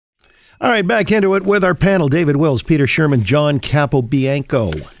All right, back into it with our panel, David Wills, Peter Shurman, John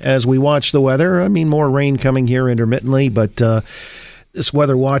Capobianco. As we watch the weather, more rain coming here intermittently, but this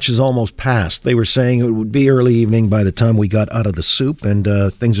weather watch is almost past. They were saying it would be early evening by the time we got out of the soup, and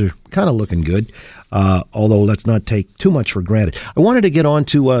things are kind of looking good. Although let's not take too much for granted. I wanted to get on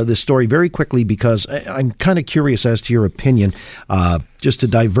to this story very quickly because I'm kind of curious as to your opinion. Just to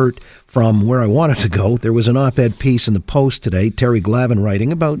divert from where I wanted to go, there was an op-ed piece in the Post today, Terry Glavin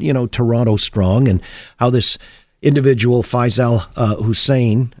writing about, Toronto Strong and how this individual, Faisal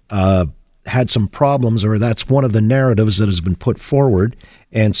Hussein, had some problems, or that's one of the narratives that has been put forward.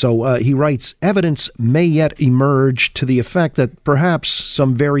 And so he writes, evidence may yet emerge to the effect that perhaps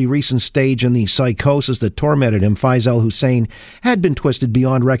some very recent stage in the psychosis that tormented him, Faisal Hussein, had been twisted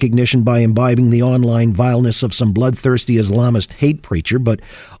beyond recognition by imbibing the online vileness of some bloodthirsty Islamist hate preacher. But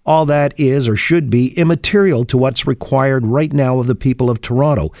all that is, or should be, immaterial to what's required right now of the people of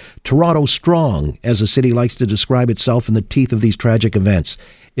Toronto. Toronto strong, as the city likes to describe itself in the teeth of these tragic events.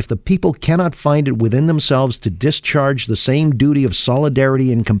 If the people cannot find it within themselves to discharge the same duty of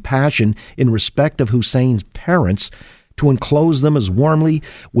solidarity and compassion in respect of Hussein's parents, to enclose them as warmly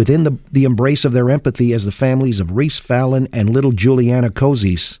within the embrace of their empathy as the families of Reese Fallon and little Juliana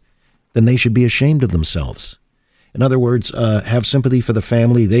Kozis, then they should be ashamed of themselves. In other words, have sympathy for the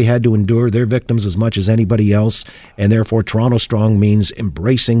family. They had to endure their victims as much as anybody else, and therefore Toronto Strong means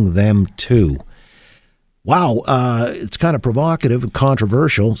embracing them too. Wow, it's kind of provocative and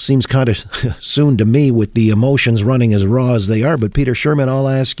controversial. Seems kind of soon to me with the emotions running as raw as they are. But Peter Shurman, I'll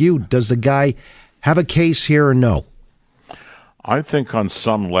ask you, does the guy have a case here or no? I think on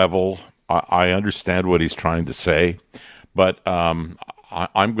some level, I understand what he's trying to say. But I'm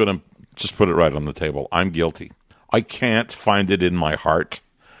going to just put it right on the table. I'm guilty. I can't find it in my heart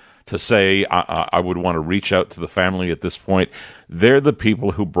to say I would want to reach out to the family at this point. They're the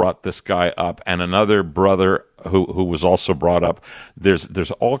people who brought this guy up, and another brother who was also brought up.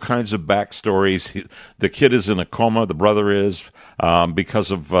 There's all kinds of backstories. The kid is in a coma, the brother is,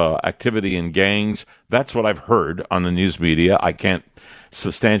 because of activity in gangs. That's what I've heard on the news media. I can't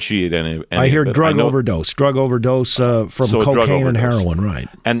substantiate any I hear of it. drug overdose from cocaine and heroin, right?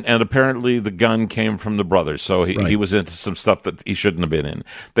 And apparently the gun came from the brother, so he was into some stuff that he shouldn't have been in.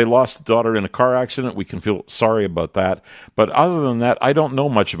 They lost the daughter in a car accident. We can feel sorry about that. But other than that, I don't know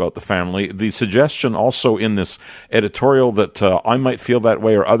much about the family. The suggestion also in this editorial that I might feel that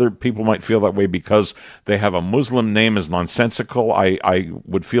way or other people might feel that way because they have a Muslim name is nonsensical. I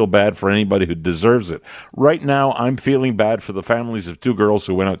would feel bad for anybody who deserves it. Right now, I'm feeling bad for the families of two girls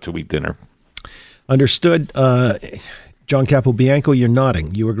who went out to eat dinner. Understood. John Capobianco, you're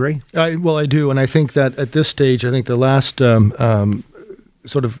nodding. You agree? Well, I do. And I think that at this stage, I think the last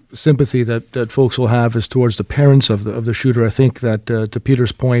sort of sympathy that folks will have is towards the parents of the shooter. I think that, to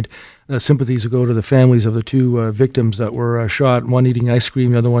Peter's point, sympathies go to the families of the two victims that were shot, one eating ice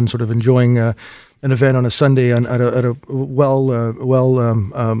cream, the other one sort of enjoying an event on a Sunday at a well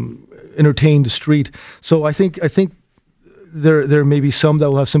entertained street. So I think there may be some that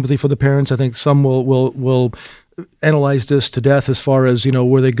will have sympathy for the parents. I think some will analyze this to death as far as,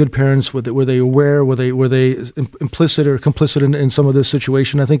 were they good parents? Were they aware? Were they implicit or complicit in some of this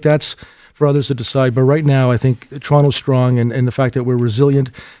situation? I think that's for others to decide. But right now, I think Toronto's strong, and the fact that we're resilient,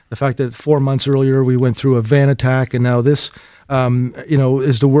 the fact that 4 months earlier we went through a van attack, and now this,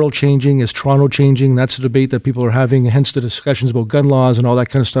 is the world changing? Is Toronto changing? That's a debate that people are having, hence the discussions about gun laws and all that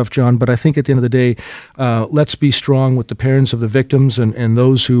kind of stuff, John. But I think at the end of the day, let's be strong with the parents of the victims and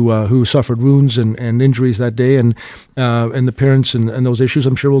those who suffered wounds and injuries that day, and the parents and those issues,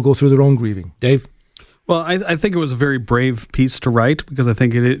 I'm sure, will go through their own grieving. Dave? Well, I think it was a very brave piece to write because I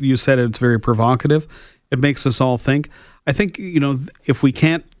think you said it's very provocative. It makes us all think. I think, if we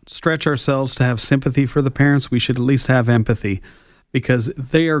can't stretch ourselves to have sympathy for the parents, we should at least have empathy, because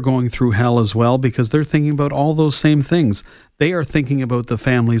they are going through hell as well, because they're thinking about all those same things. They are thinking about the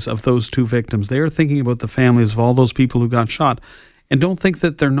families of those two victims. They are thinking about the families of all those people who got shot, and don't think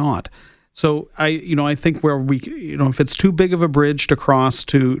that they're not. So I think where we, if it's too big of a bridge to cross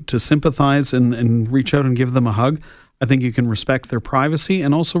to sympathize and reach out and give them a hug, I think you can respect their privacy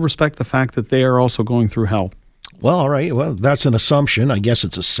and also respect the fact that they are also going through hell. Well, all right. Well, that's an assumption. I guess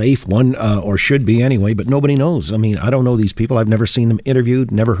it's a safe one, or should be anyway, but nobody knows. I don't know these people. I've never seen them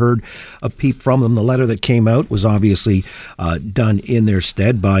interviewed, never heard a peep from them. The letter that came out was obviously done in their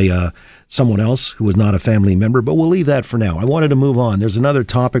stead by someone else who was not a family member, but we'll leave that for now. I wanted to move on. There's another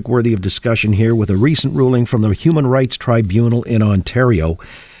topic worthy of discussion here with a recent ruling from the Human Rights Tribunal in Ontario.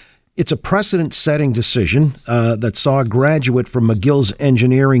 It's a precedent-setting decision that saw a graduate from McGill's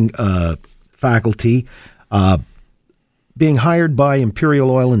engineering faculty being hired by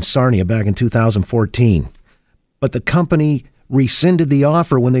Imperial Oil in Sarnia back in 2014. But the company rescinded the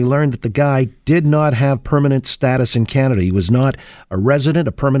offer when they learned that the guy did not have permanent status in Canada. He was not a resident,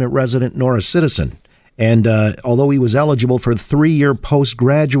 a permanent resident, nor a citizen. And although he was eligible for a 3-year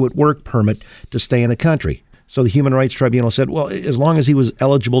postgraduate work permit to stay in the country. So the Human Rights Tribunal said, well, as long as he was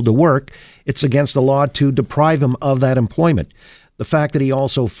eligible to work, it's against the law to deprive him of that employment. The fact that he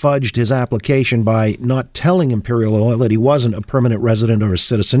also fudged his application by not telling Imperial Oil that he wasn't a permanent resident or a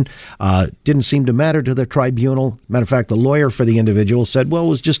citizen didn't seem to matter to the tribunal. Matter of fact, the lawyer for the individual said, well, it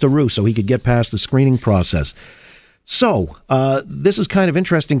was just a ruse so he could get past the screening process. So this is kind of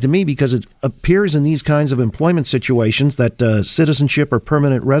interesting to me because it appears in these kinds of employment situations that citizenship or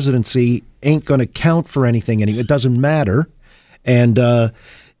permanent residency ain't going to count for anything. And it doesn't matter. And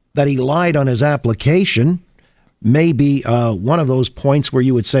that he lied on his application may be one of those points where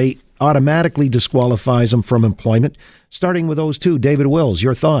you would say automatically disqualifies him from employment. Starting with those two, David Wills,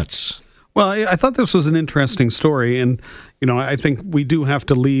 your thoughts? Well, I thought this was an interesting story. And, I think we do have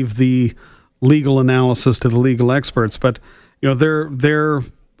to leave the legal analysis to the legal experts, but their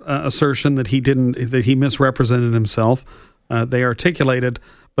assertion that he misrepresented himself, they articulated,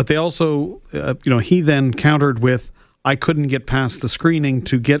 but they also, he then countered with, I couldn't get past the screening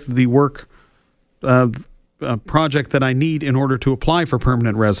to get the work project that I need in order to apply for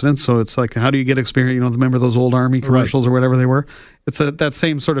permanent residence. So it's like, how do you get experience? Remember those old Army commercials or whatever they were? It's that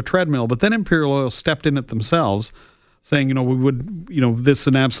same sort of treadmill. But then Imperial Oil stepped in it themselves, saying, we would, this is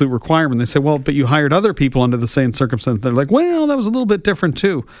an absolute requirement. They say, well, but you hired other people under the same circumstance. They're like, well, that was a little bit different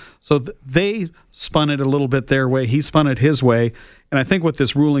too. So they spun it a little bit their way. He spun it his way. And I think what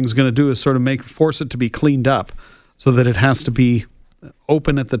this ruling is going to do is sort of force it to be cleaned up so that it has to be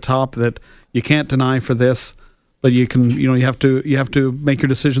open at the top, that you can't deny for this, but you can, you have to make your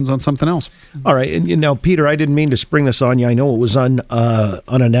decisions on something else. All right, and Peter, I didn't mean to spring this on you. I know it was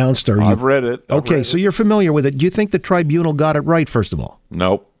unannounced. I've read it. Okay, so you're familiar with it. Do you think the tribunal got it right, first of all?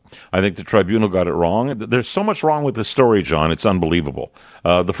 Nope. I think the tribunal got it wrong. There's so much wrong with this story, John. It's unbelievable.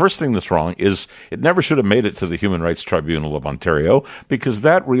 The first thing that's wrong is it never should have made it to the Human Rights Tribunal of Ontario, because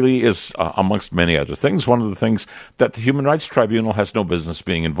that really is, amongst many other things, one of the things that the Human Rights Tribunal has no business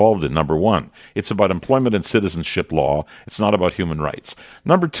being involved in. Number one, it's about employment and citizenship law. It's not about human rights.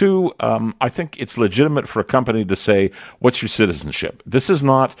 Number two, I think it's legitimate for a company to say, what's your citizenship? This is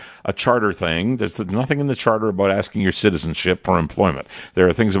not a charter thing. There's nothing in the charter about asking your citizenship for employment. There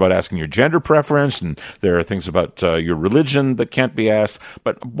are things about asking your gender preference, and there are things about your religion that can't be asked.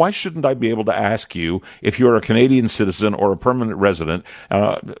 But why shouldn't I be able to ask you if you're a Canadian citizen or a permanent resident?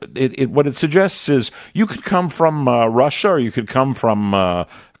 What it suggests is you could come from Russia, or you could come from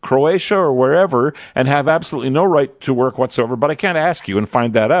Croatia or wherever and have absolutely no right to work whatsoever, but I can't ask you and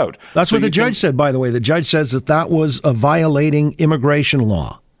find that out. That's what the judge said, by the way. The judge says that was violating immigration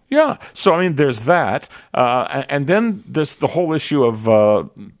law. Yeah. So, there's that. And then there's the whole issue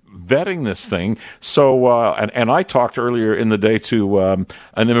of vetting this thing. So, and I talked earlier in the day to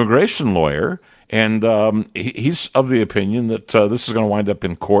an immigration lawyer, and he's of the opinion that this is going to wind up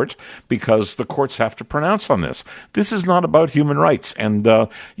in court because the courts have to pronounce on this. This is not about human rights. And,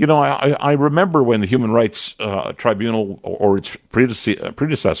 I remember when the Human Rights Tribunal or its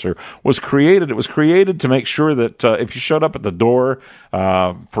predecessor was created, it was created to make sure that if you showed up at the door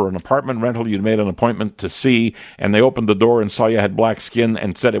for an apartment rental you'd made an appointment to see, and they opened the door and saw you had black skin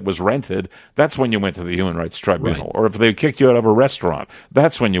and said it was rented, that's when you went to the Human Rights Tribunal. Right. Or if they kicked you out of a restaurant,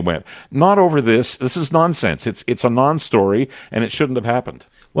 that's when you went. Not over this. This is nonsense. It's a non-story, and it shouldn't have happened.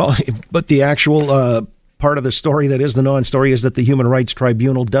 Well, but the actual part of the story that is the non-story is that the Human Rights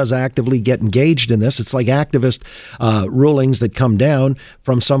Tribunal does actively get engaged in this. It's like activist rulings that come down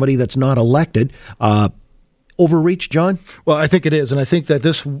from somebody that's not elected. Overreach, John? Well, I think it is, and I think that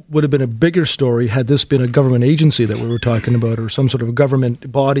this would have been a bigger story had this been a government agency that we were talking about, or some sort of a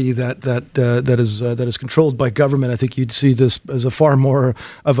government body that is controlled by government. I think you'd see this as a far more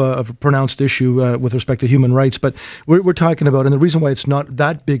of a pronounced issue with respect to human rights. But we're talking about, and the reason why it's not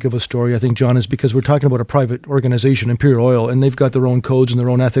that big of a story, I think, John, is because we're talking about a private organization, Imperial Oil, and they've got their own codes and their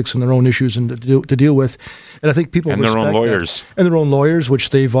own ethics and their own issues to deal with. And I think people and their own lawyers and their own lawyers, which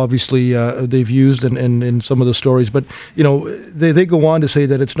they've obviously they've used in some of the stories. But they go on to say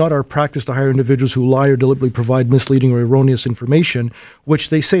that it's not our practice to hire individuals who lie or deliberately provide misleading or erroneous information, which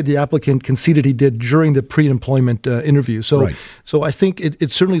they say the applicant conceded he did during the pre-employment interview. So, right. So I think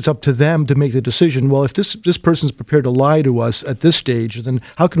it certainly is up to them to make the decision. Well, if this person's prepared to lie to us at this stage, then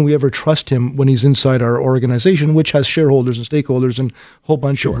how can we ever trust him when he's inside our organization, which has shareholders and stakeholders and a whole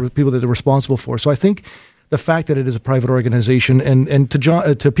bunch of people that they're responsible for? So I think the fact that it is a private organization. And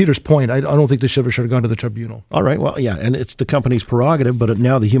to Peter's point, I don't think this should have gone to the tribunal. All right. Well, yeah, and it's the company's prerogative, but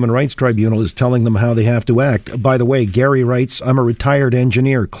now the Human Rights Tribunal is telling them how they have to act. By the way, Gary writes, I'm a retired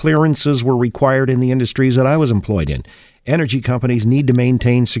engineer. Clearances were required in the industries that I was employed in. Energy companies need to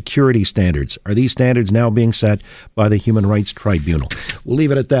maintain security standards. Are these standards now being set by the Human Rights Tribunal? We'll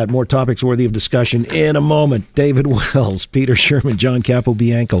leave it at that. More topics worthy of discussion in a moment. David Wells, Peter Shurman, John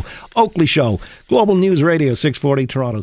Capobianco, Oakley Show, Global News Radio, 640 Toronto.